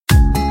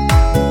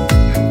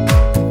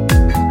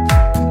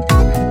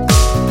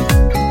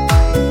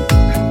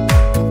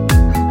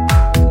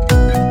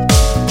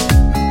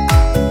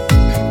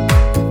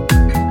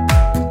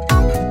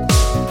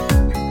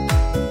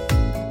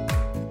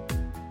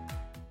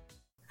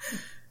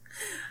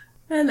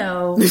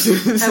Hello.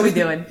 How we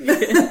doing?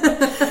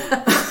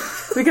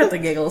 We got the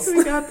giggles.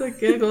 We got the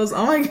giggles.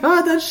 Oh my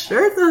god, that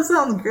shirt, that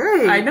sounds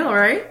great. I know,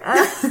 right?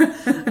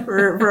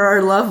 for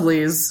our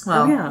lovelies.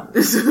 Well, yeah.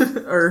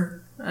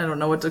 Or, I don't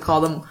know what to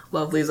call them.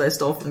 Lovelies I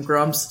stole from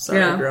Grumps. Sorry,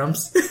 yeah.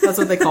 Grumps. That's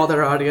what they call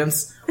their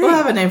audience. Hey. We'll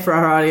have a name for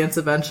our audience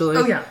eventually.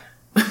 Oh yeah.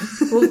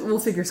 We'll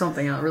figure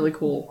something out really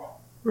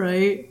cool.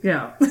 Right?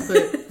 Yeah.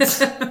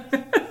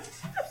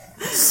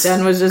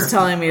 Dan was just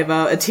telling me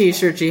about a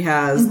t-shirt she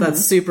has that's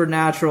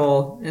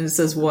supernatural, and it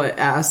says what?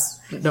 Ass,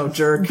 no,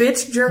 jerk.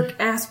 Bitch, jerk,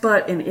 ass,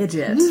 butt, and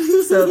idjit.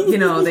 So,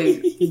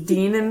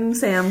 Dean and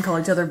Sam call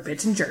each other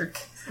bitch and jerk.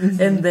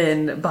 And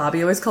then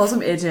Bobby always calls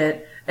him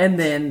idjit, and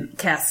then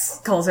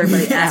Cass calls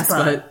everybody ass,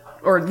 butt.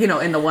 Or,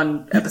 in the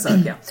one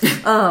episode, yeah.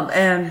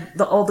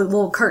 And all the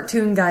little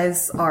cartoon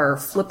guys are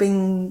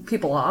flipping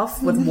people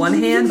off with one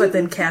hand, but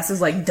then Cass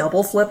is like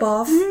double flip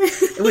off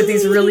with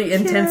these really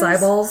intense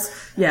eyeballs.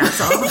 Yeah,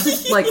 so I'll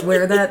just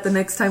wear that the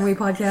next time we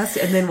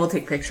podcast, and then we'll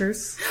take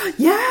pictures.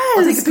 Yes!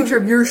 I'll take a picture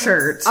of your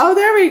shirt. Oh,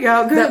 there we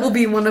go. Good. That will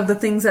be one of the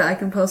things that I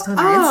can post on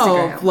our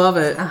Instagram. Oh, love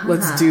it.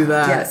 Let's do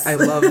that. Yes. I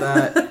love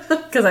that.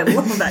 Because I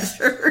love that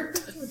shirt.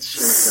 That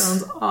shirt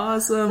sounds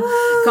awesome.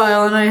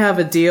 Kyle and I have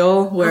a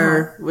deal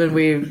where when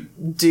we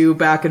do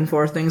back and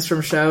forth things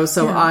from shows,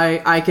 so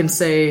I can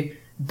say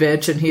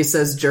bitch and he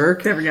says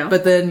jerk. There we go.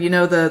 But then,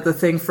 the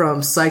thing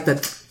from Psych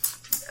that...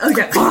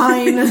 Okay.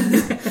 Fine.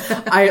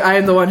 I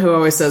am the one who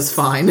always says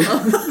fine.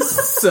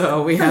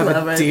 So we have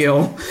a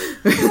deal.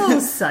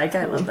 Oh, Psych.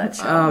 I love that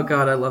show. Oh,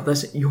 God, I love that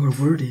shit. Your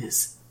word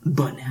is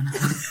banana.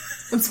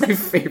 That's my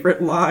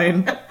favorite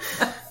line.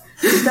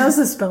 That was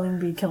the spelling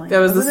bee killing. That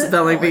was the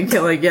spelling bee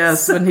killing,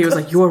 yes. When he was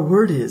like, your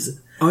word is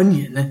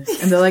onion. And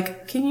they're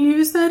like, can you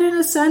use that in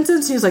a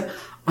sentence? He was like,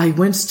 I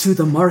went to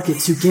the market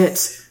to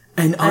get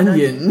an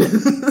onion.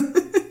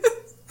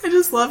 I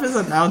just love his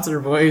announcer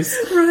voice.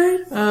 Right.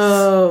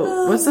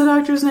 Oh, what's that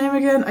actor's name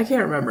again? I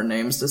can't remember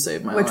names to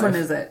save my life. Which one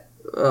is it?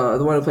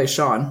 The one who plays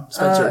Sean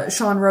Spencer.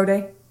 Sean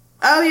Rode.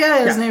 Oh,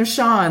 yeah, his name's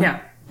Sean.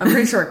 Yeah, I'm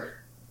pretty sure.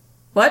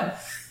 What?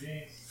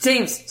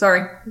 James.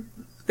 Sorry.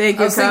 Thank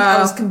you, Kyle.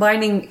 I was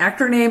combining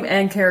actor name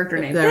and character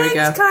name. There we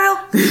go.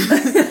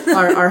 Kyle.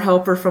 our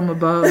helper from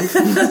above. Is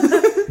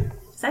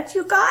that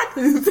you, God?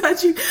 Is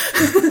that you?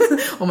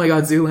 Oh my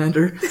God,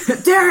 Zoolander.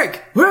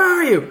 Derek, where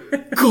are you?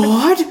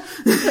 God?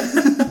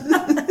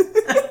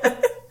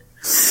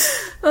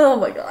 Oh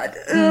my God.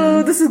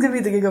 Oh, this is going to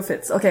be the Giggle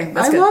Fits. Okay,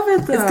 that's good. I love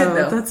it, though. It's good,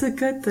 though. That's a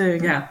good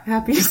thing. Yeah.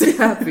 Happy is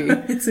happy.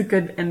 It's a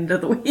good end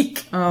of the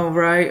week. Oh,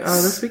 right.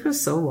 Oh, this week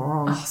was so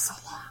long. Oh, so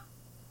long.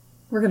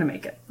 We're going to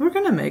make it. We're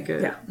going to make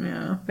it. Yeah.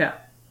 Yeah.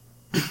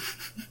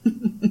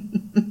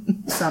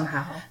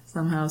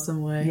 Somehow,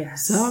 some way.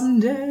 Yes.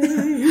 Someday.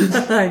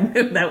 I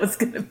knew that was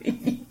going to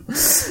be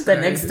the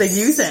next thing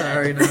you said.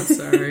 Sorry, not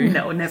sorry.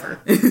 No, never.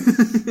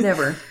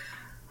 Never.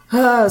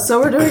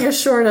 So we're doing a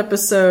short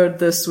episode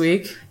this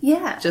week.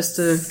 Yeah. Just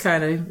to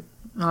kind of,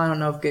 I don't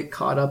know if get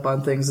caught up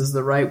on things is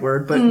the right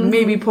word, but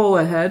maybe pull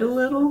ahead a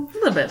little. A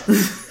little bit.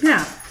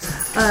 Yeah.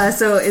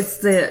 So it's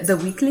the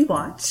weekly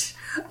watch.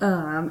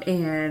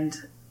 And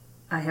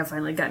I have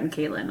finally gotten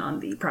Caitlin on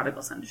the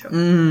Prodigal Son show.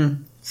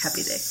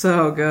 Happy day.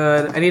 So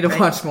good. I need to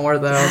watch more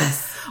though.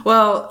 Yes.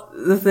 Well,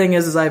 the thing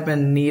is I've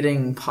been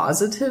needing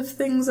positive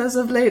things as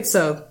of late,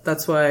 so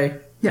that's why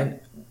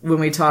when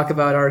we talk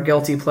about our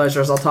guilty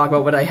pleasures, I'll talk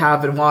about what I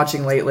have been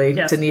watching lately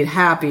to need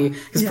happy.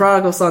 Because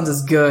Prodigal Sons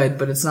is good,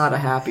 but it's not a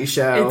happy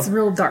show. It's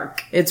real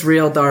dark. It's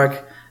real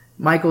dark.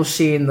 Michael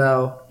Sheen,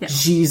 though,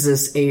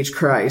 Jesus H.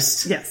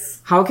 Christ.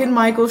 Yes. How can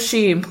Michael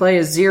Sheen play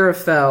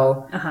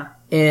Aziraphale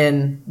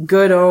in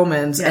Good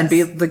Omens and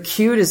be the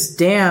cutest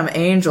damn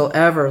angel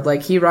ever?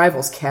 Like, he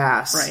rivals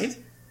Cass. Right.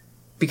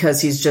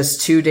 Because he's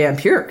just too damn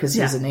pure, because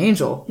he's an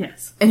angel.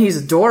 Yes. And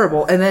he's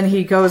adorable. And then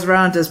he goes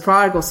around to his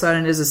prodigal son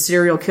and is a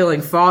serial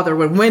killing father.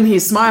 When he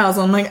smiles,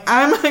 I'm like,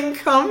 I'm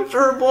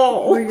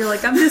uncomfortable. Where you're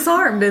like, I'm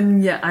disarmed.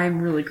 And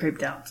I'm really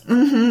creeped out.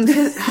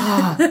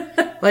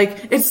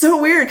 Like, it's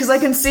so weird, because I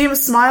can see him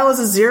smile as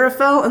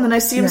Aziraphale, and then I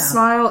see him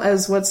smile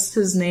as, what's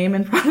his name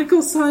in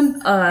Prodigal Son?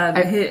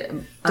 Not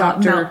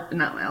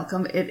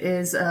Malcolm. It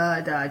is,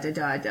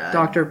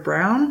 Dr.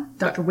 Brown?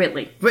 Dr.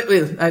 Whitley.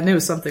 Whitley. I knew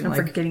something I'm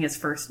forgetting his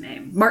first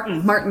name.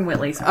 Martin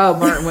Whitley. Sorry. Oh,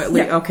 Martin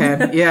Whitley.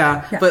 Okay.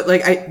 Yeah. But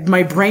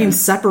my brain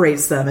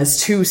separates them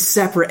as two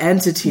separate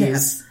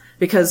entities. Yes.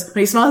 Because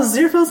when he smiles as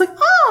Aziraphale, I was like,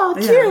 oh,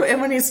 cute. Yeah. And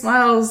when he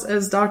smiles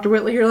as Dr.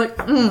 Whitley, you're like,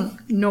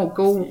 no,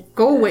 go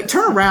away.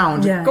 Turn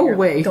around. Yeah, go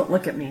away. Don't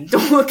look at me.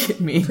 Don't look at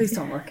me. Please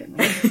don't look at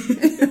me.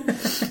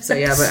 So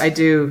yeah, but I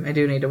do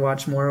need to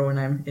watch more when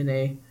I'm in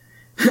a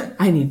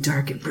I need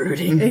dark and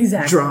brooding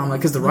drama,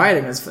 because the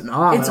writing is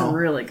phenomenal. It's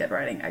really good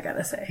writing, I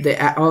gotta say.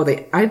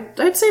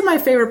 I'd say my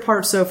favorite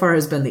part so far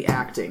has been the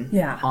acting.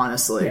 Yeah.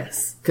 Honestly.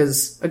 Yes.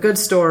 Because a good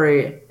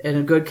story and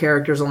a good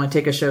characters only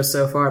take a show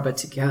so far, but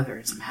together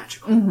it's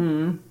magical.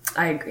 Mm-hmm.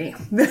 I agree.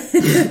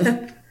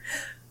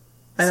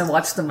 And I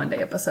watched the Monday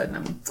episode and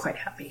I'm quite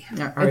happy.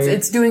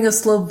 It's doing a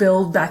slow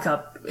build back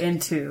up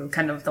into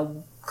kind of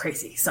the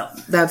crazy. So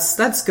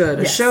that's good.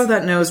 Yes. A show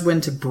that knows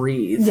when to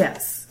breathe.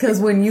 Yes. Because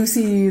when you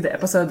see the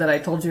episode that I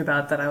told you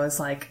about, that I was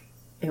like,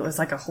 it was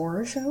like a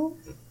horror show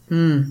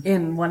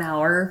in 1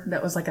 hour.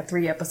 That was like a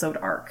 3-episode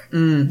arc.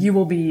 You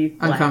will be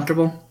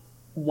uncomfortable. Like,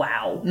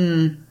 wow.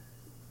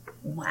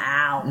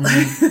 Wow.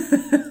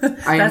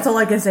 That's all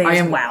I can say is wow. I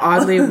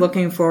am oddly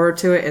looking forward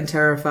to it and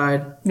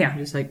terrified. Yeah. I'm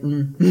just like,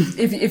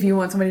 If you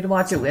want somebody to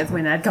watch it with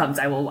when that comes,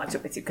 I will watch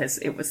it with you because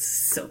it was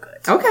so good.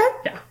 Okay.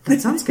 Yeah.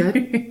 That sounds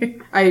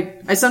good.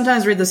 I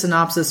sometimes read the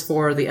synopsis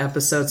for the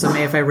episode, so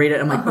maybe if I read it,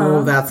 I'm like,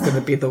 oh, that's going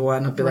to be the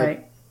one. I'll be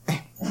like,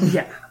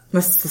 yeah.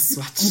 Let's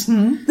watch.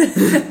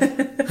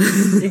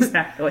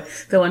 Exactly.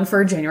 The one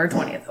for January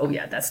 20th. Oh,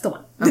 yeah, that's the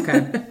one. Okay.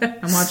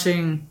 I'm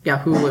watching,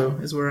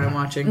 Hulu is where I'm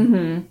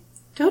watching.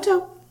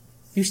 Toto,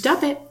 you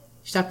stop it.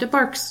 Stop the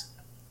barks.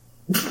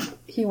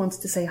 He wants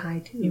to say hi,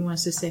 too. He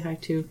wants to say hi,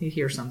 too. He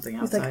hears something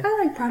outside. He's like,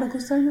 I like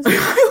Prodigal Son.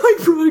 I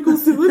like Prodigal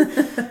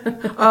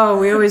Son. Oh,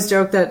 we always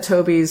joke that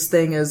Toby's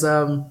thing is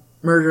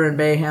murder and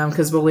mayhem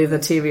because we'll leave the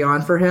TV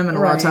on for him, and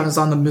a lot of times it's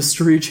on the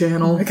Mystery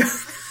Channel. Oh my God.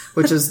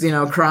 Which is,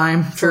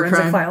 crime. True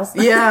crime. Files.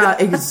 Yeah,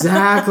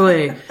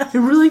 exactly. And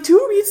we're like,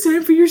 Toby, it's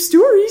time for your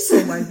stories.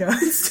 Oh my God.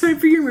 It's time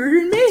for your murder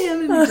and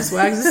mayhem. And he just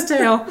wags his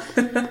tail.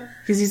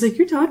 Because he's like,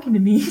 you're talking to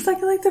me. He's like,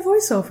 I like the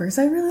voiceovers.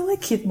 I really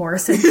like Kit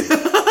Morrison.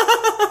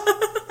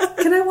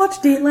 Can I watch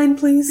Dateline,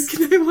 please?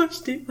 Can I watch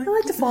Dateline? I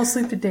like to fall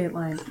asleep to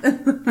Dateline.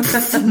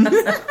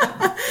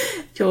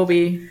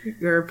 Toby,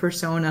 you're a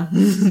persona.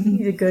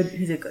 He's a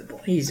good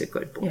boy. He's a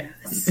good boy.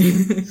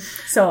 Yes.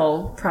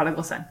 So,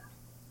 Prodigal Son.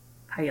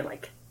 How you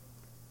like?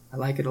 I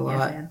like it a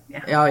lot.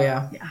 Yeah. Oh,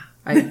 yeah. Yeah.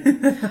 I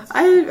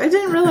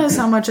didn't realize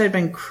how much I'd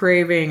been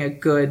craving a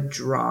good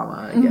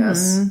drama, I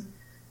guess.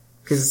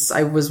 Because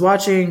I was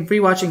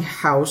rewatching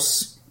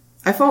House.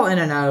 I fall in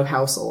and out of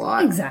House a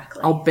lot.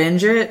 Exactly. I'll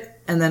binge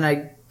it, and then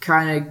I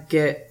kind of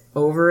get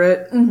over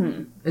it,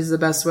 is the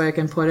best way I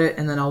can put it,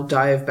 and then I'll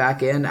dive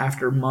back in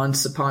after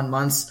months upon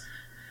months.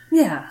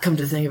 Yeah. Come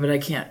to think of it, I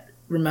can't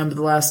remember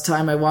the last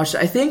time I watched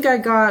it. I think I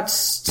got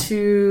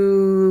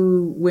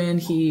to when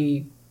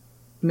he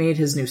made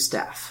his new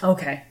staff.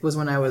 Okay. Was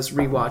when I was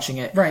rewatching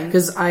it. Right.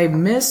 Because I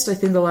missed, I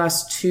think, the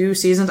last 2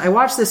 seasons. I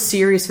watched the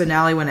series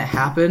finale when it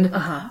happened.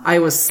 I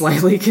was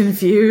slightly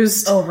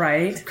confused. Oh,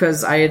 right.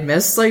 Because I had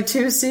missed,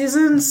 2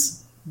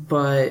 seasons.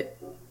 But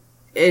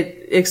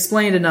it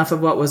explained enough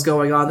of what was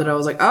going on that I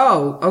was like,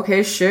 oh,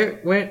 okay,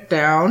 shit went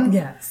down.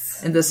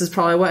 Yes. And this is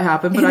probably what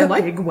happened. But in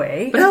a big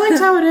way. But I liked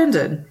how it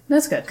ended.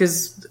 That's good.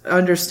 Because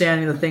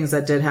understanding the things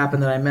that did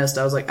happen that I missed,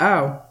 I was like,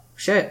 oh,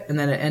 shit. And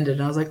then it ended,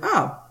 and I was like,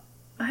 oh.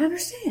 I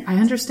understand. I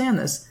understand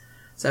this.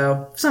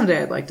 So,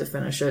 someday I'd like to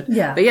finish it.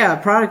 Yeah. But yeah,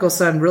 Prodigal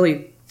Son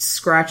really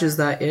scratches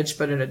that itch,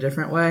 but in a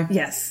different way.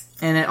 Yes.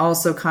 And it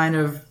also kind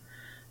of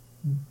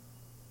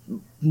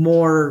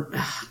more,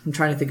 I'm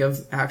trying to think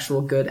of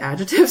actual good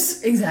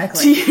adjectives.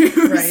 Exactly. To use.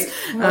 Right.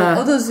 Well,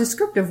 all those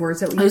descriptive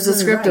words that we use. Those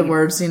descriptive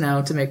words,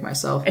 to make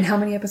myself. And how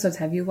many episodes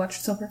have you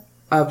watched so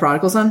far?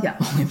 Prodigal Son? Yeah.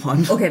 Only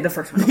one. Okay, the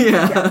first one.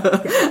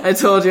 Yeah. I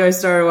told you I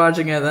started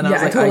watching it, then I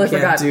was like, I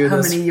can't do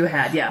this. How many you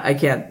had, yeah. I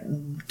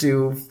can't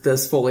do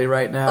this fully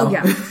right now. Oh,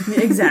 yeah.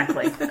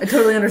 Exactly. I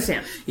totally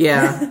understand.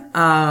 Yeah.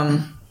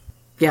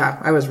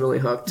 I was really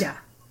hooked. Yeah.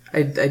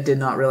 I did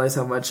not realize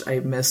how much I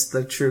missed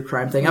the true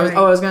crime thing. Right.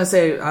 I was going to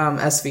say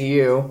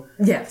SVU.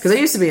 Yes. Because I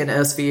used to be in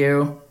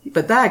SVU,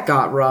 but that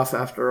got rough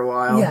after a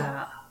while.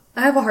 Yeah.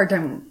 I have a hard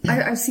time.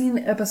 I've seen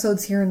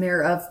episodes here and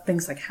there of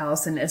things like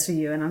House and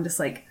SVU, and I'm just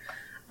like,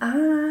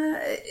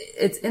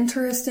 it's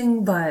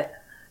interesting, but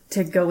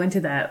to go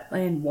into that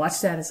and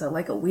watch that as a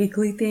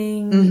weekly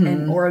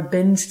thing or a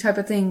binge type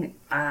of thing,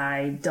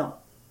 I don't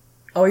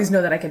always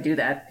know that I could do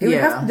that. It would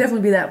have to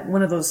definitely be that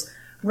one of those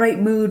right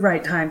mood,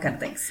 right time kind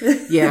of things.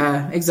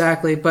 Yeah,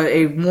 exactly. But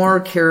a more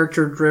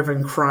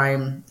character-driven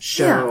crime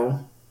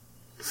show,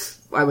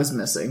 I was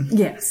missing.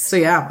 Yes. So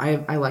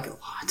yeah, I like it a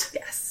lot.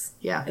 Yes.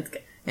 Yeah. It's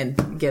good. And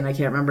again, I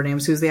can't remember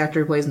names. Who's the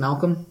actor who plays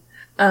Malcolm?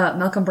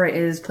 Malcolm Bright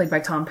is played by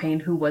Tom Payne,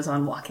 who was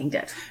on Walking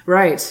Dead.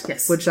 Right.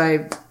 Yes. Which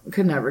I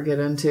could never get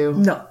into.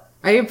 No.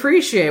 I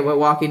appreciate what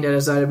Walking Dead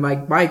has done.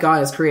 My God,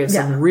 has created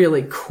some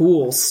really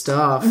cool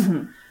stuff.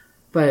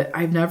 But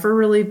I've never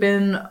really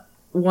been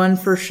one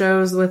for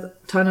shows with a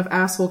ton of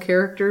asshole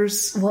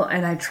characters. Well,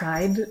 and I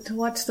tried to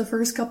watch the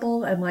first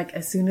couple, and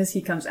as soon as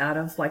he comes out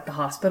of the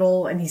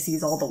hospital and he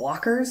sees all the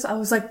walkers, I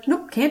was like,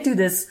 nope, can't do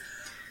this.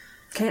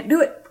 Can't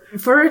do it.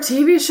 For a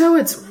TV show,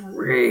 it's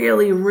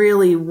really,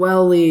 really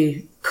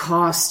welly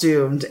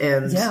costumed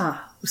and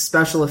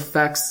special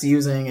effects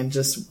using and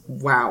just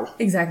wow.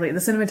 Exactly. The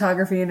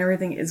cinematography and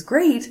everything is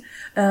great.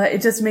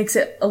 It just makes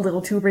it a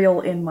little too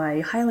real in my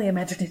highly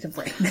imaginative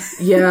brain.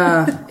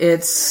 Yeah,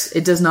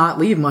 it does not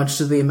leave much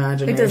to the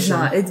imagination. It does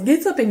not. It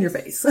gets up in your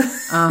face.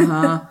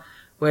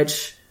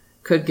 Which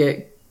could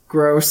get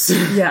gross.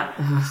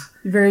 Yeah.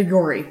 Very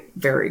gory.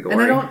 Very gory.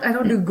 And I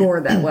don't do gore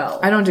that well.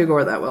 I don't do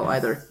gore that well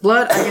either.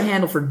 Blood I can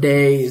handle for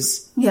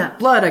days. Yeah.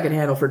 Blood I can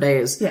handle for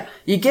days. Yeah.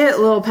 You get a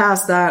little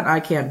past that,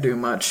 I can't do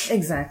much.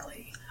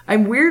 Exactly.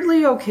 I'm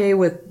weirdly okay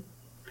with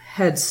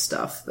head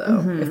stuff,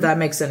 though, if that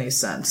makes any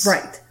sense.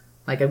 Right.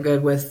 Like, I'm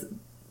good with...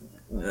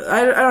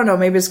 I don't know,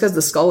 maybe it's because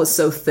the skull is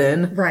so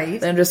thin.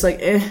 Right. I'm just like,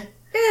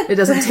 it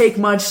doesn't take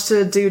much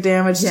to do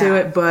damage to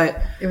it,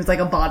 but... It was like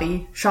a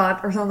body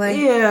shot or something?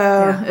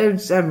 Yeah.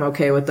 I'm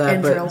okay with that.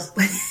 Entrails.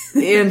 But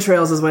the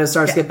entrails is when it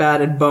starts to get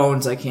bad, and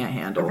bones I can't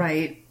handle.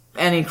 Right.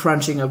 Any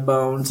crunching of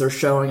bones or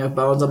showing of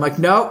bones, I'm like,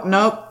 nope.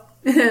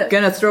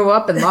 Gonna throw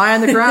up and lie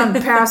on the ground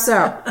and pass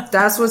out.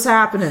 That's what's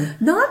happening.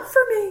 Not for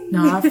me.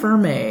 Not for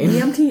me.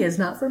 EMT is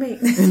not for me.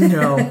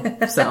 No.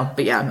 So,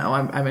 but yeah, no,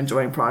 I'm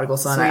enjoying Prodigal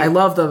Son. I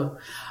love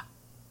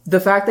the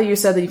fact that you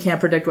said that you can't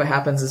predict what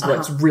happens is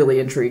what's really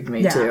intrigued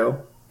me too.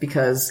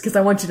 Because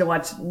I want you to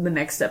watch the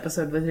next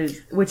episode,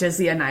 which is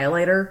the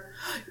Annihilator.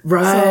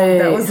 Right. So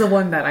that was the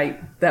one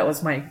that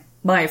was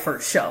my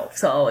first show.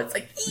 So it's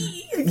like,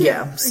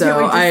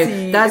 so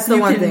that's the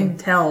one thing.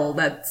 Tell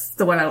that's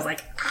the one I was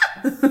like,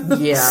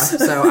 yeah.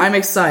 So I'm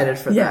excited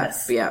for that.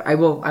 But yeah, I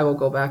will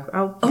go back.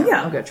 I'm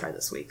gonna try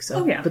this week.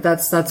 So but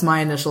that's my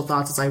initial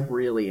thoughts. Is I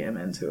really am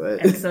into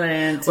it.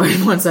 Excellent.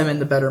 Once I'm in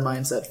the better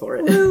mindset for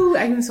it. Ooh,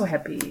 I'm so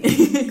happy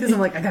because I'm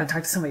like, I gotta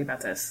talk to somebody about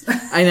this.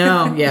 I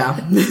know. Yeah,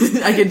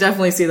 I can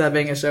definitely see that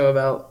being a show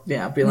about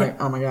being like,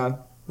 oh my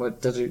god.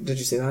 What did you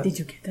see that? Did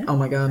you get that? Oh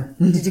my god.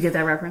 Did you get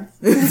that reference?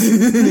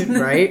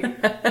 Right?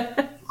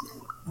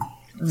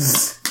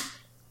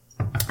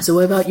 So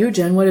what about you,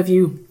 Jen? What have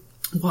you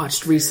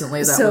watched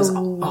recently that was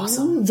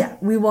awesome? Yeah,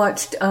 we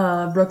watched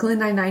Brooklyn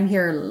Nine-Nine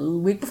here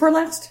week before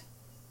last.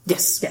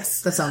 Yes.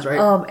 That sounds right.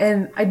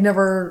 And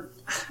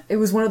it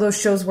was one of those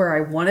shows where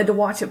I wanted to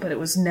watch it, but it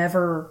was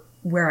never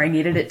where I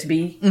needed it to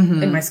be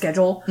in my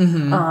schedule.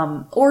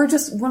 Or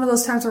just one of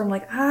those times where I'm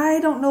like, I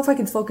don't know if I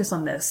can focus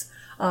on this.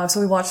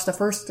 So we watched the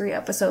first 3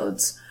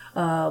 episodes,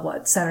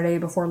 Saturday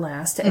before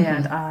last,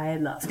 and I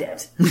loved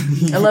it.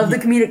 I love the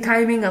comedic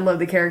timing. I love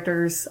the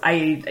characters.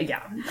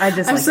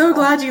 I'm so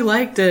glad you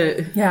liked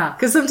it. Yeah.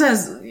 Cause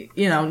sometimes,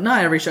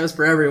 not every show's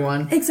for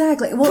everyone.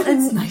 Exactly. Well,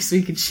 and it's nice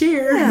we could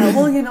share. Yeah.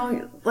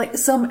 Well, like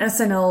some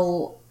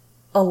SNL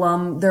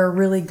alum, they're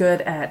really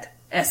good at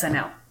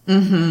SNL.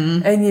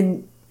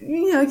 And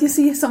you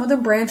see some of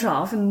them branch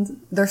off and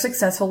they're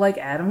successful, like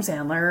Adam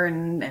Sandler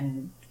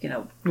and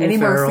Eddie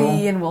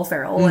Murphy and Will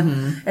Ferrell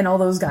and all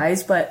those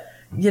guys, but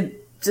you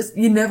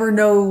never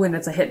know when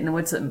it's a hit and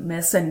when it's a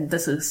miss, and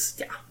this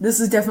is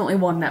definitely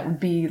one that would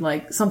be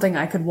like something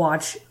I could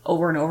watch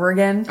over and over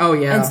again. Oh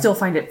yeah. And still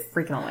find it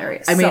freaking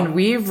hilarious. I mean,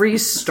 we've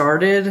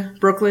restarted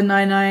Brooklyn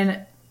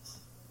Nine-Nine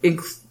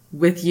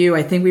with you.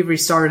 I think we've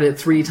restarted it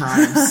 3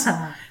 times.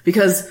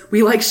 Because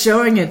we like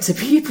showing it to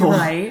people.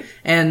 Right.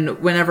 And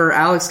whenever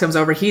Alex comes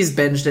over, he's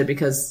binged it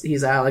because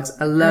he's Alex.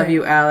 I love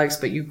you, Alex,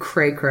 but you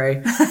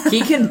cray.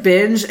 He can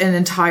binge an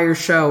entire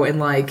show in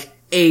like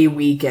a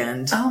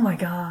weekend. Oh my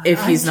god.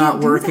 If he's not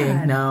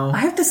working. No. I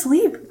have to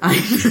sleep. I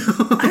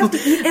know. I have to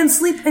eat and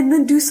sleep and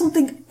then do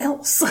something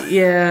else.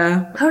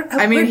 Yeah.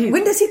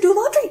 When does he do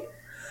laundry?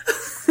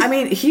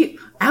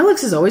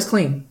 Alex is always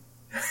clean.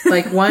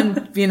 Like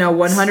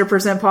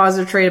 100%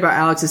 positive trait about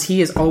Alex is he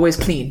is always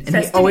clean and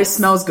he always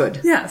smells good.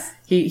 Yes.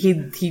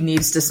 He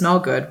needs to smell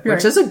good,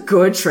 which is a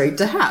good trait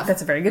to have.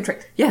 That's a very good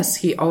trait. Yes,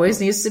 he always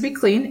needs to be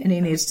clean and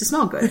he needs to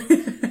smell good.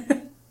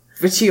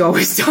 Which he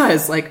always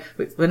does. Like,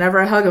 whenever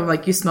I hug him,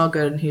 like, you smell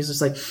good. And he's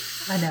just like,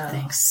 I know.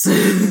 Thanks.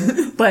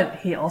 But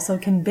he also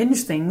can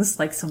binge things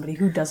like somebody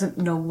who doesn't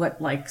know what,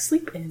 like,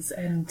 sleep is.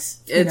 And,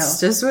 it's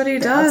just what he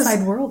does.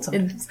 Outside world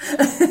sometimes.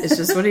 It's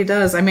just what he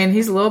does. I mean,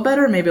 he's a little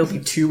better. Maybe it'll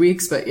be 2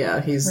 weeks. But yeah,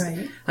 he's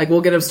like,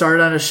 we'll get him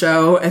started on a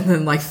show. And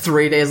then like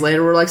 3 days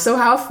later, we're like, so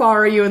how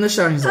far are you in the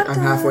show? And he's like, I'm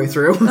halfway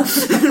through.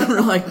 And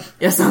we're like,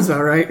 yeah, sounds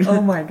about right. Oh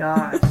my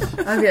gosh.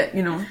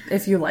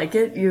 If you like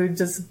it,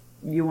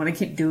 you want to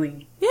keep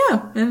doing.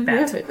 Yeah, and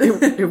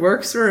it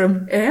works for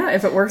him. Yeah,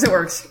 if it works, it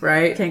works.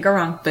 Right? Can't go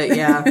wrong. But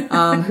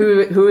yeah,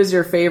 who is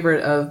your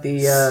favorite of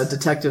the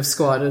detective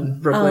squad in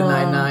Brooklyn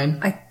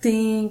Nine-Nine? I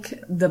think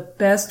the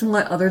best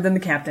one, other than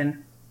the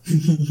captain,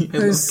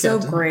 who's so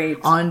great,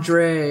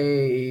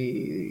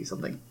 Andre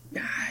something.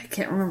 I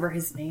can't remember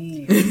his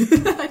name.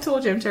 I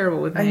told you I'm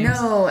terrible with names. I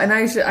know, and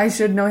I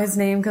should know his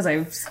name because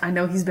I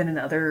know he's been in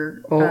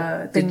other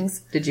things.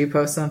 Did you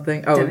post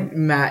something? Oh,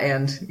 Matt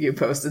and you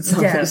posted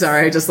something. Yes.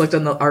 Sorry, I just looked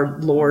on our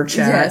lore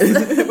chat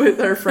with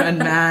our friend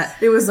Matt.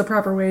 It was the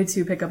proper way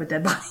to pick up a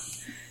dead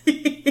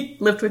body.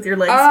 Lift with your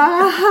legs.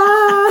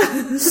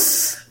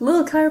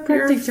 Little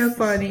chiropractic joke.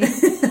 Funny.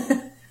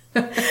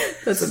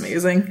 That's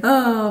amazing.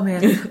 Oh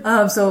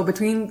man. So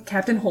between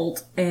Captain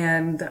Holt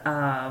and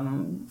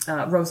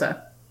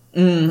Rosa.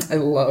 I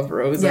love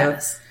Rosa.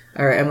 Yes.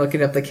 All right, I'm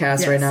looking up the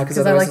cast right now because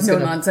I like no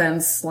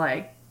nonsense,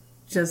 like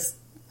just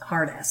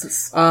hard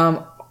asses.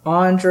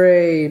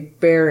 Andre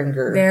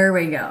Berenger. There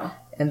we go.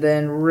 And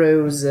then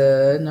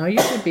Rosa. No,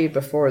 you should be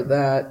before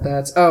that.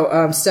 That's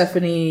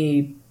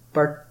Stephanie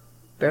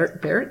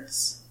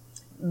Barrett's.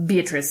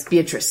 Beatrice.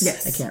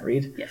 Yes. I can't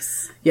read.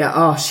 Yes. Yeah.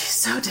 Oh, she's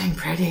so dang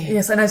pretty.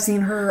 Yes, and I've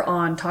seen her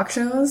on talk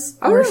shows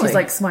where really? She's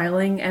like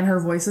smiling and her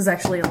voice is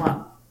actually a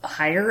lot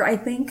higher, I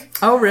think.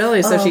 Oh,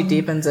 really? So she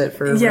deepens it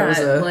for Rosa.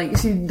 Yeah, like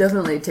she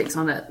definitely takes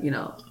on that,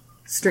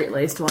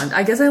 straight-laced one.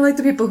 I guess I like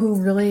the people who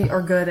really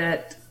are good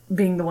at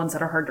being the ones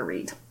that are hard to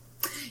read.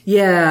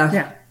 Yeah.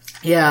 Yeah.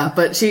 Yeah,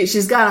 but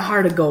she's got a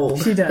heart of gold.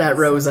 She does. That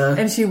Rosa.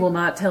 And she will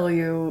not tell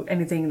you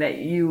anything that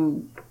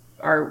you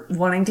are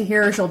wanting to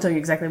hear. She'll tell you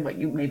exactly what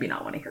you maybe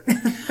not want to hear.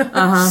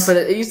 But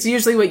it's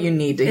usually what you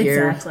need to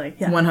hear. Exactly.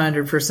 Yeah.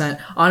 100%.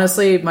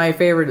 Honestly, my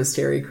favorite is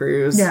Terry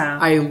Crews. Yeah.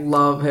 I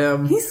love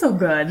him. He's so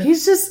good.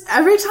 He's just,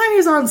 every time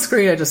he's on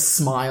screen, I just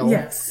smile.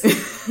 Yes.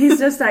 He's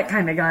just that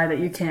kind of guy that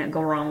you can't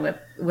go wrong with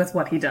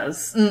what he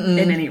does in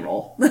any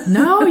role.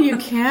 No, you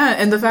can't.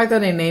 And the fact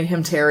that they named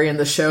him Terry in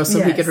the show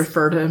so he could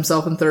refer to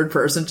himself in third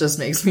person just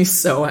makes me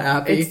so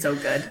happy. It's so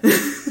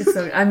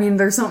good. I mean,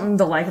 there's something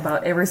to like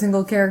about every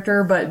single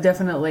character, but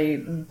definitely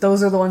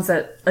those are the ones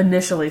that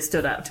initially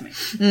stood out to me.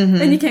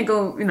 Mm-hmm. And you can't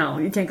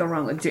go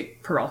wrong with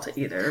Jake Peralta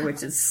either,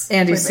 which is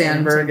Andy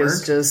Samberg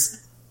is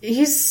just,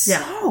 he's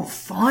so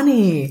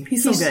funny.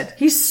 He's so good.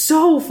 He's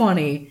so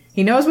funny.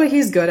 He knows what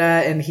he's good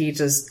at, and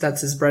that's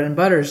his bread and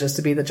butter, is just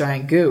to be the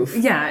giant goof.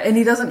 Yeah, and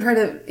he doesn't try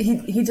to,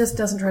 he just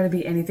doesn't try to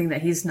be anything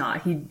that he's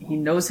not. He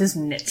knows his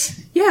niche.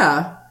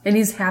 Yeah. And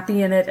he's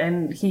happy in it,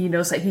 and he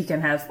knows that he can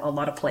have a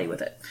lot of play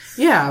with it.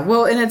 Yeah,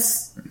 well, and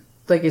it's,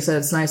 like you said,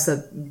 it's nice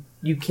that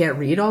you can't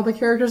read all the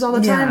characters all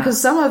the time, because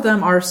some of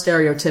them are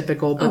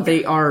stereotypical, but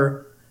they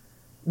are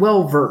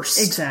well-versed.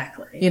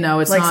 Exactly.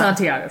 It's like not...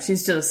 Santiago,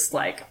 she's just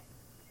like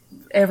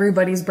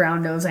everybody's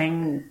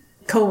brown-nosing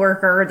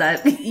coworker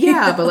that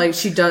but like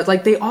she does,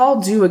 like they all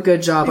do a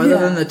good job other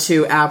than the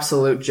two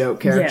absolute joke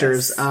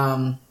characters,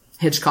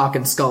 Hitchcock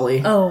and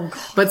Scully. Oh, God.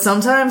 But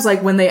sometimes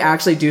like when they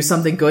actually do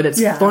something good,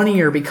 it's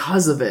funnier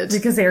because of it.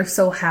 Because they are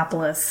so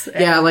hapless.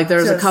 Yeah, like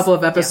there's a couple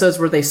of episodes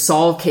where they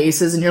solve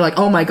cases and you're like,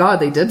 oh my God,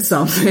 they did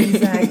something.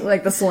 Exactly.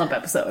 Like the Slump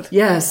episode.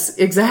 Yes,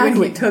 exactly.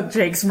 When he took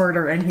Jake's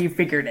murder and he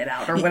figured it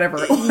out or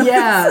whatever it was.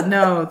 Yeah,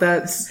 no,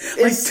 that's...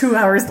 like 2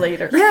 hours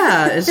later.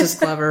 Yeah, it's just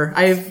clever.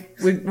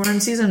 We're in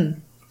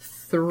season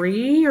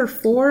 3 or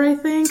 4, I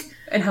think.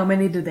 And how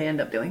many did they end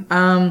up doing?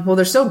 Well,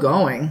 they're still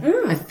going.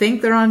 I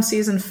think they're on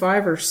season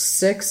 5 or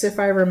 6, if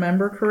I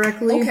remember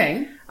correctly.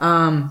 Okay.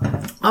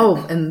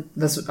 And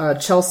this,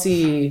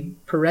 Chelsea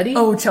Peretti?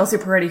 Oh, Chelsea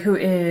Peretti, who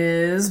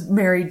is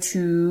married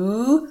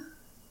to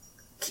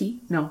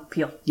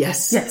Peele.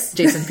 Yes.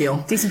 Jason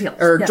Peele. Jason Peele.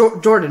 Or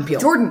Jordan Peele.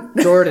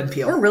 Jordan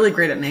Peele. We're really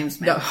great at names,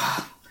 man. No.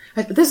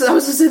 I was going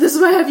to say, this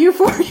is what I have you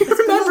for. You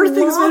remember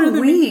things better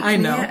than me. I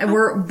know. Yeah,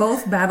 we're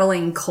both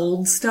battling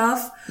cold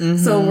stuff,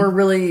 so we're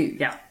really,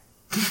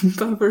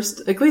 But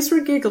at least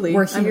we're giggly.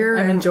 We're here.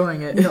 I'm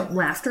enjoying it.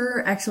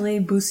 Laughter actually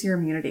boosts your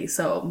immunity,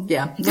 so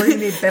we're going to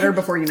be better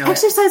before you know it.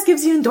 Exercise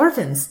gives you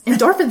endorphins.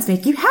 Endorphins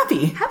make you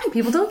happy. Happy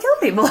people don't kill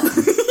people.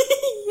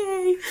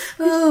 Yay.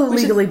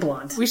 Legally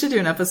Blonde. We should do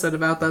an episode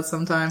about that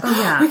sometime.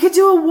 Oh, yeah. We could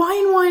do a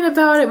wine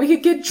about it. We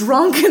could get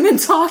drunk and then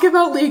talk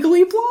about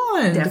Legally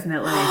Blonde.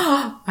 Definitely.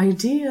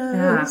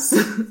 Ideas.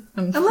 Yeah.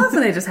 I love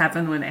when they just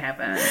happen when they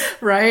happen.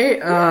 Right?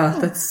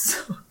 That's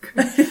so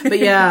good. But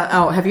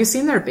have you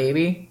seen their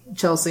baby?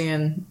 Chelsea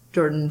and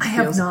Jordan Peele? I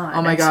have not.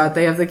 Oh my God,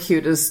 they have the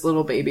cutest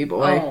little baby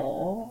boy.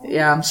 Oh.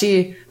 Yeah,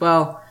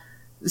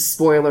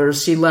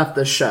 spoilers, she left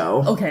the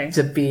show. Okay.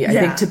 To be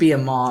a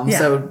mom. Yeah.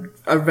 So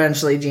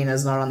eventually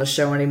Gina's not on the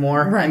show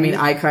anymore. Right. I mean,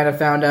 I kind of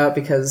found out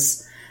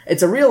because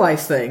it's a real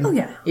life thing. Oh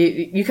yeah.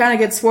 You kind of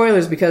get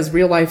spoilers because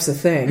real life's a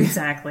thing.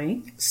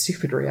 Exactly.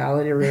 Stupid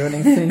reality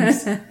ruining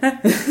things.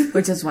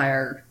 Which is why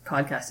our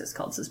podcast is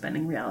called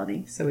Suspending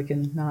Reality. So we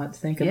can not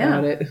think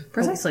about it.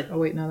 Precisely. Oh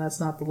wait, no, that's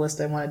not the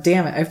list I wanted.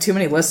 Damn it, I have too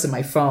many lists in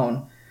my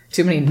phone.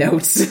 Too many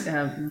notes.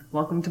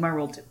 Welcome to my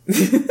world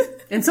too.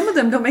 And some of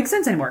them don't make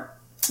sense anymore.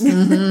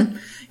 Mm-hmm.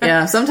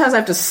 Yeah, sometimes I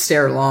have to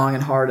stare long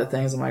and hard at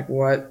things. I'm like,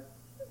 what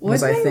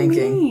was I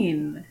thinking?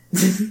 Mean?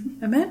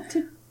 I meant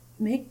to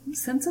make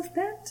sense of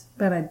that,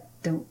 but I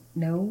don't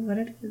know what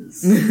it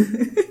is.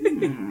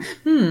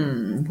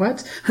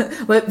 What?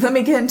 Let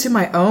me get into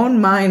my own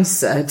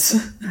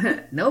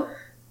mindset. Nope.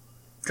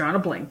 Drawing a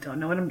blank. Don't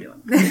know what I'm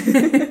doing.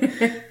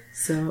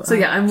 So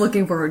I'm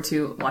looking forward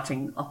to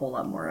watching a whole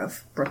lot more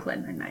of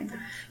Brooklyn Nine-Nine.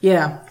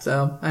 Yeah,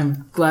 so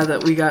I'm glad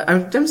that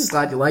I'm just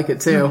glad you like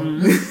it too.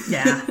 Mm-hmm.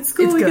 Yeah, it's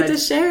cool. We get to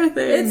share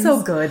things. It's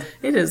so good.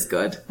 It is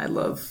good. I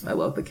love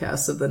the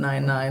cast of the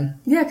 9-9.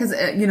 Yeah, because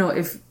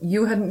if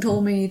you hadn't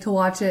told me to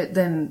watch it,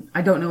 then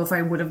I don't know if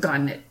I would have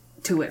gotten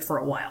to it for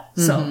a while.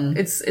 So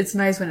it's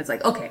nice when it's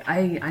like, okay,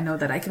 I know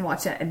that I can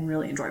watch that and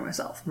really enjoy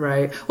myself.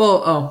 Right.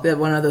 Well,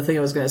 one other thing I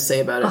was going to say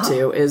about it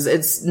too is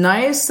it's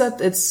nice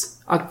that it's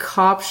a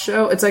cop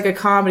show. It's like a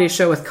comedy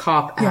show with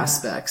cop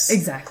aspects.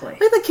 Exactly.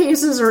 Like the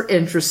cases are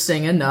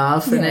interesting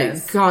enough and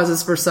it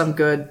causes for some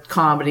good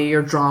comedy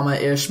or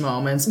drama-ish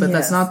moments, but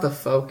that's not the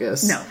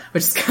focus. No.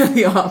 Which is kind of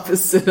the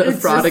opposite of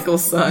Prodigal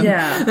Son.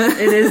 Yeah.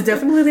 It is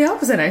definitely the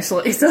opposite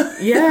actually. So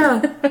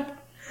yeah.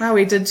 Wow,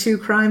 we did 2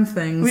 crime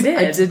things. We did.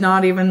 I did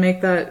not even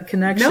make that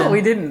connection. No,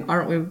 we didn't.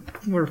 Aren't we?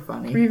 We're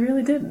funny. We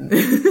really didn't.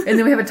 And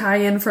then we have a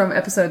tie-in from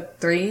episode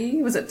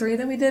 3. Was it 3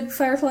 that we did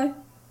Firefly?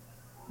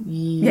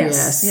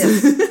 Yes.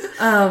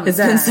 It's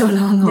been so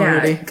long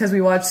already. Yeah, because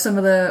we watched some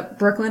of the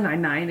Brooklyn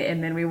Nine-Nine,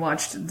 and then we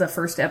watched the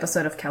first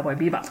episode of Cowboy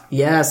Bebop.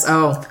 Yes.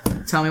 Oh,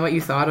 tell me what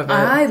you thought of it.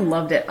 I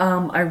loved it.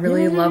 I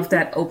really loved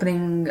that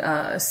opening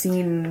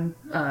scene.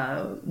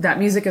 That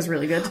music is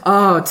really good.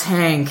 Oh,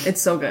 Tank.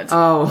 It's so good.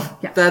 Oh,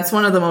 yeah. That's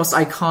one of the most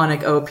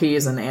iconic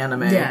OPs in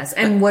anime. Yes.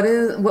 And what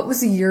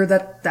was the year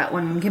that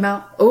one came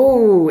out?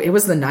 Oh, it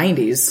was the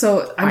 90s.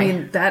 So, I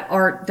mean, that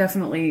art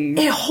definitely...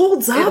 It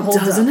holds up,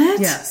 doesn't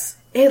it? Yes.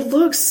 It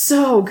looks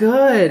so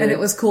good. And it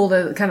was cool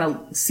to kind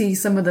of see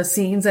some of the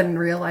scenes and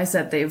realize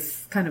that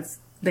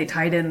they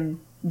tied in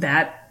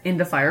that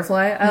into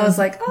Firefly. I was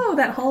like, oh,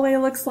 that hallway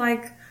looks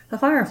like the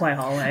Firefly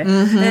hallway.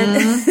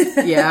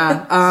 Mm-hmm.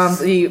 Yeah.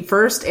 The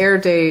first air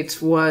date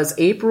was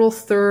April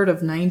 3rd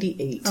of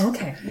 98.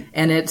 Okay.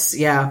 And it's,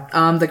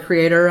 the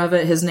creator of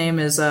it, his name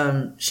is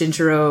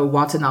Shinichiro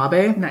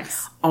Watanabe.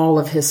 Nice. All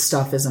of his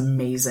stuff is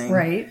amazing.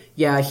 Right.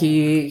 Yeah,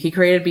 he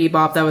created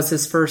Bebop. That was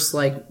his first,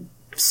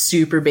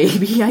 super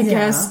baby, I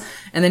guess.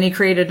 And then he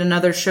created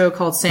another show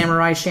called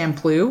Samurai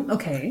Champloo.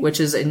 Okay. Which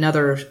is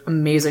another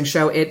amazing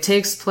show. It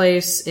takes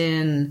place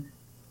in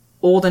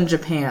olden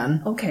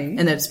Japan. Okay.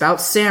 And it's about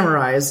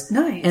samurais.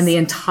 Nice. And the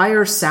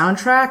entire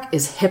soundtrack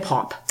is hip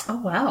hop. Oh,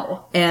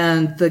 wow.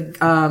 And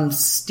the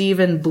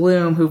Stephen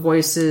Bloom, who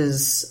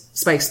voices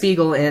Spike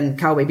Spiegel in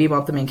Cowboy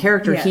Bebop, the main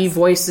character, he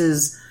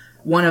voices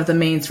one of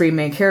the three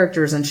main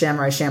characters in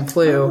Samurai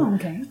Champloo. Oh,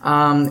 okay.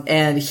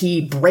 And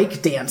he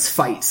breakdance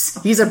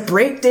fights. He's a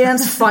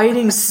breakdance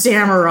fighting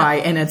samurai,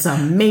 and it's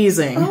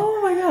amazing.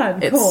 Oh my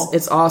god, cool.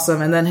 It's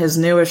awesome. And then his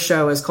newest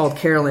show is called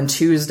Carolyn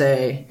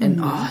Tuesday, and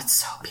it's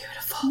so beautiful.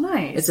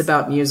 Nice. It's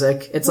about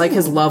music. It's like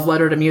his love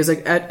letter to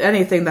music.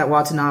 Anything that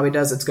Watanabe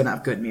does, it's gonna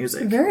have good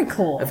music. Very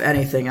cool. If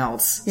anything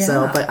else. Yeah.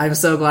 So, but I'm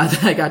so glad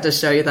that I got to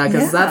show you that,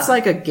 because that's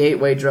like a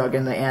gateway drug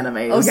into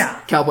anime. Oh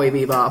yeah. Cowboy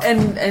Bebop.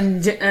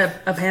 And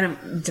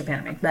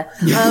Japanime.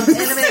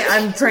 Anime,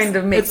 I'm trying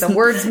to make the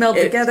words meld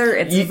together.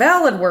 It's a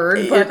valid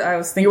word, but I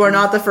was thinking... You are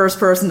not the first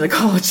person to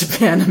call it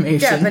Japanimation.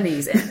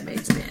 Japanese anime,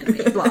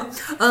 Japanime, blah.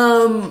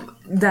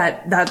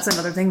 That's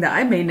another thing that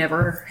I may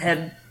never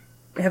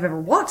have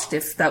ever watched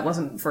if that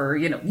wasn't for,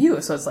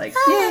 you. So it's like,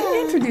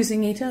 yay,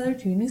 introducing each other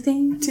to new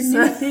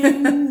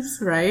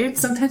things. Right?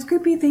 Sometimes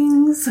creepy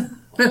things.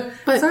 But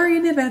sorry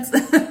in advance.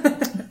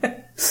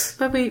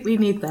 But we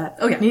need that.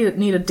 Oh, yeah.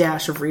 Need a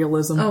dash of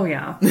realism. Oh,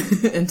 yeah.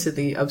 Into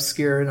the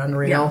obscure and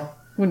unreal. Yeah.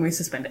 When we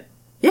suspend it.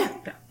 Yeah.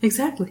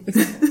 Exactly.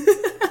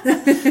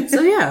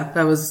 So yeah,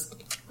 that was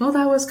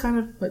kind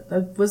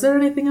of... was there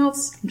anything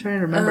else? I'm trying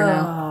to remember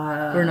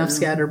now. We're enough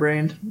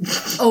scatterbrained.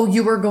 Oh,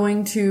 you were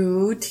going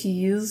to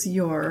tease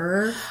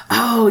your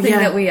thing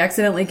that we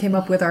accidentally came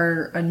up with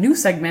a new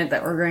segment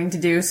that we're going to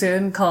do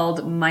soon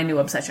called My New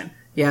Obsession.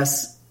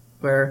 Yes.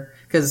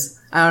 Because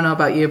I don't know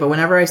about you, but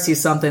whenever I see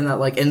something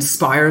that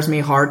inspires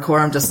me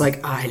hardcore, I'm just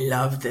like, I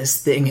love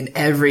this thing and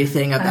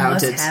everything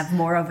about it. I must have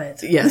more of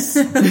it. Yes.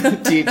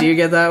 Do you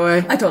get that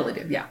way? I totally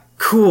do, yeah.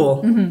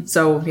 Cool. Mm-hmm.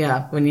 So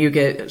yeah, when you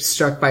get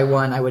struck by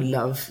one, I would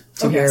love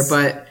to hear. Yes.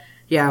 But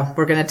yeah, I'm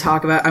going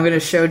to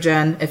show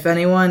Jen, if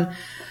anyone,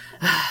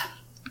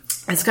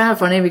 it's kind of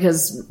funny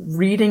because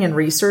reading and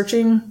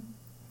researching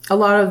a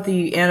lot of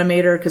the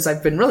animator, because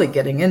I've been really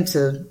getting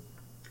into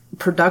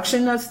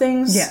production of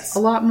things a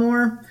lot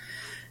more.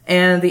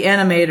 And the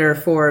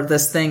animator for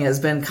this thing has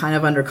been kind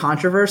of under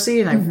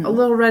controversy, and I've a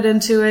little read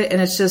into it,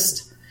 and it's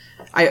just,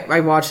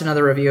 I watched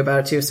another review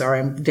about it too. Sorry,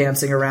 I'm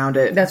dancing around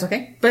it. That's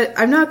okay. But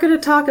I'm not going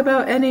to talk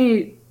about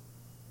any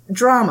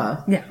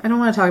drama. Yeah. I don't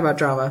want to talk about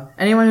drama.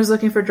 Anyone who's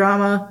looking for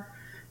drama,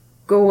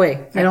 go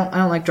away. Yeah. I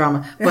don't like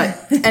drama.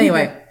 But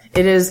anyway,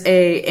 it is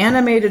a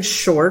animated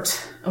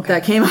short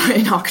that came out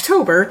in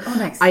October. Oh,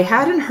 nice. I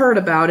hadn't heard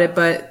about it,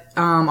 but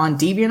on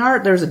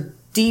DeviantArt, there's a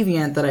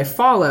Deviant that I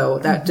follow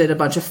that did a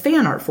bunch of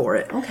fan art for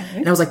it. Okay.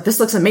 And I was like, this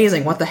looks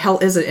amazing. What the hell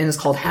is it? And it's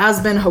called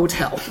Has Been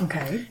Hotel.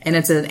 Okay. And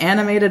it's an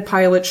animated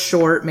pilot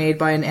short made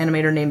by an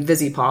animator named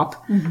Vizipop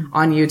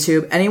on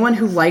YouTube. Anyone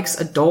who likes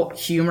adult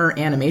humor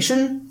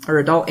animation or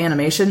adult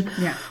animation,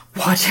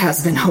 watch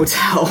Has Been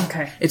Hotel.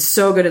 Okay. It's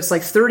so good. It's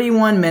like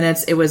 31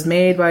 minutes. It was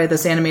made by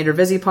this animator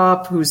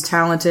Vizipop, who's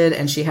talented,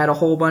 and she had a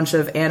whole bunch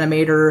of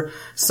animator,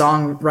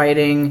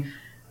 songwriting,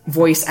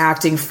 voice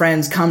acting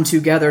friends come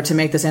together to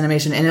make this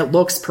animation, and it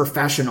looks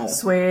professional.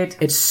 Sweet.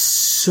 It's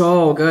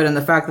so good, and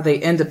the fact that they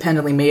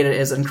independently made it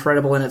is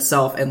incredible in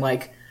itself, and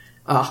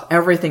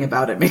everything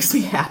about it makes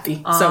me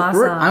happy. Awesome.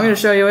 So I'm going to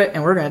show you it,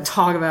 and we're going to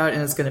talk about it,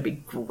 and it's going to be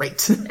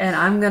great. And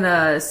I'm going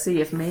to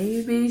see if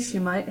maybe she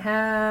might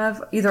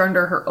have either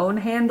under her own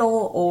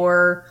handle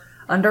or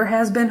under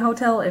Has Been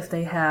Hotel if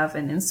they have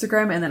an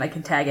Instagram, and then I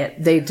can tag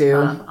it. They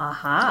do.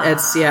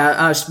 It's,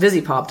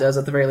 Vizipop does,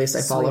 at the very least.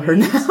 I follow her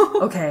now.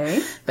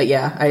 Okay. But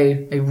yeah,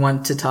 I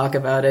want to talk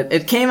about it.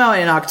 It came out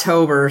in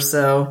October,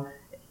 so...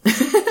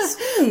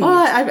 Well,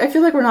 I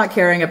feel like we're not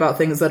caring about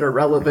things that are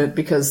relevant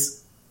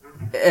because...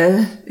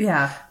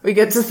 we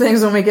get to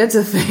things when we get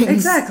to things.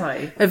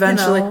 Exactly.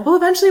 Eventually. Well,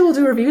 eventually we'll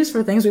do reviews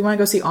for things. We want to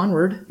go see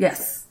Onward.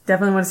 Yes.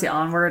 Definitely want to see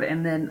Onward,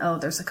 and then,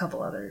 there's a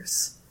couple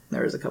others.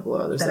 There's a couple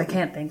of others that I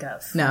can't think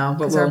of. No,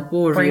 but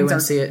we'll review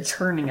and see it.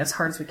 Churning as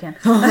hard as we can.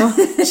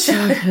 Chugga.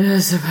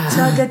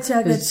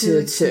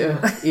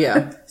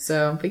 Yeah.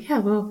 So, but yeah,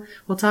 we'll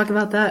talk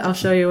about that. I'll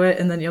show you it,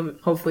 and then you'll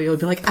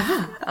be like,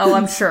 ah. Oh,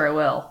 I'm sure it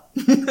will.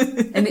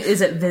 And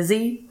is it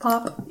Vizzy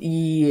Pop?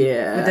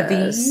 Yes. With a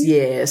V?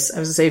 Yes. I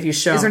was gonna say if you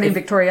show. Is her name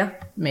Victoria?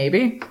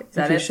 Maybe. Is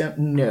that it?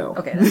 No.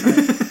 Okay.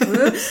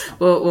 That's fine.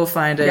 We'll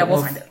find it. Yeah,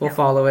 we'll find it. We'll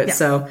follow it. Yeah.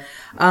 So,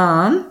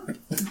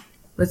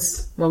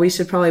 we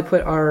should probably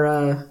put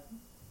our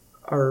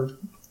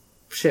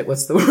shit,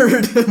 what's the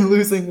word? I'm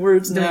losing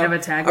words now. Do we have a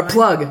tag? A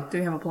plug. Do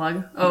we have a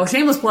plug? Oh,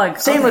 shameless plug.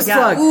 Shameless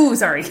plug. Ooh,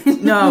 sorry.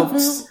 No,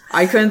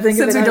 I couldn't think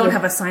of it. Since we don't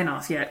have a sign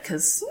off yet,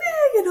 because,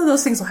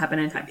 those things will happen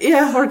in time.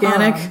 Yeah,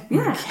 organic.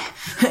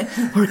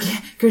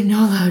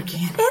 Granola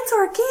organic. It's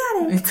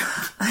organic.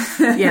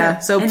 Yeah,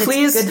 so and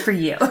please. It's good for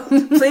you.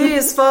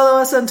 Please follow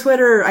us on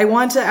Twitter. I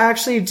want to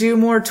actually do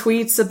more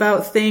tweets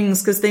about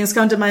things, because things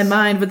come to my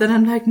mind, but then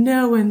I'm like,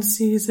 no one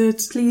sees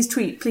it. Please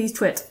tweet. Please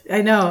twit.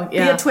 I know,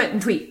 yeah. Be a twit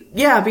and tweet.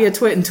 Yeah, be a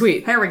twit and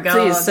tweet. There we go.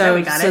 Please, so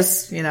we got it.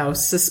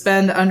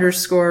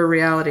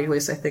 suspend_reality. At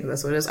least I think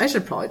that's what it is. I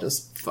should probably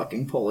just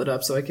fucking pull it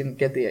up so I can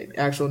get the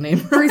actual name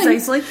right.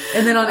 Precisely.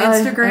 And then on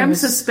Instagram,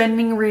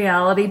 Suspending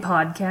Reality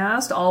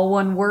Podcast. All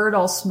one word,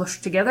 all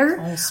smushed together.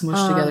 All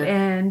smushed together.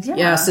 And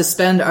yeah,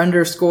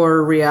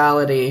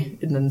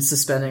 suspend_reality, and then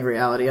Suspending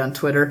Reality on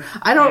Twitter.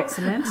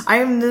 Excellent. I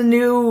am the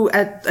new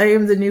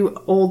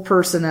old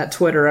person at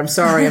Twitter. I'm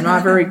sorry. I'm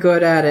not very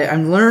good at it.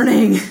 I'm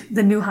learning.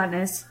 The new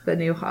hotness.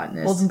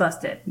 Old and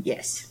busted.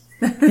 Yes.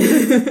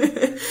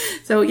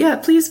 So yeah,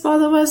 please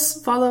follow us.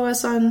 Follow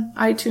us on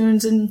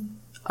iTunes and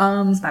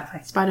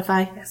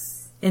Spotify.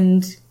 Yes.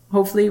 And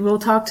hopefully we'll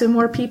talk to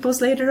more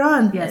peoples later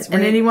on. Yes.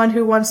 And anyone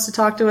who wants to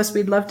talk to us,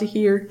 we'd love to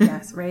hear.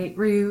 Yes. Rate,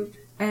 review,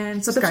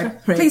 and subscribe.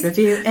 Rate, please.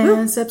 review,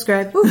 and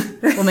subscribe.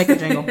 We'll make a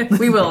jingle.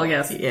 We will,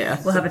 yes. Yeah.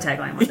 We'll have a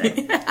tagline one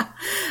day.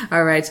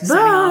 All right.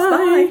 Signing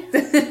off.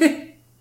 Bye.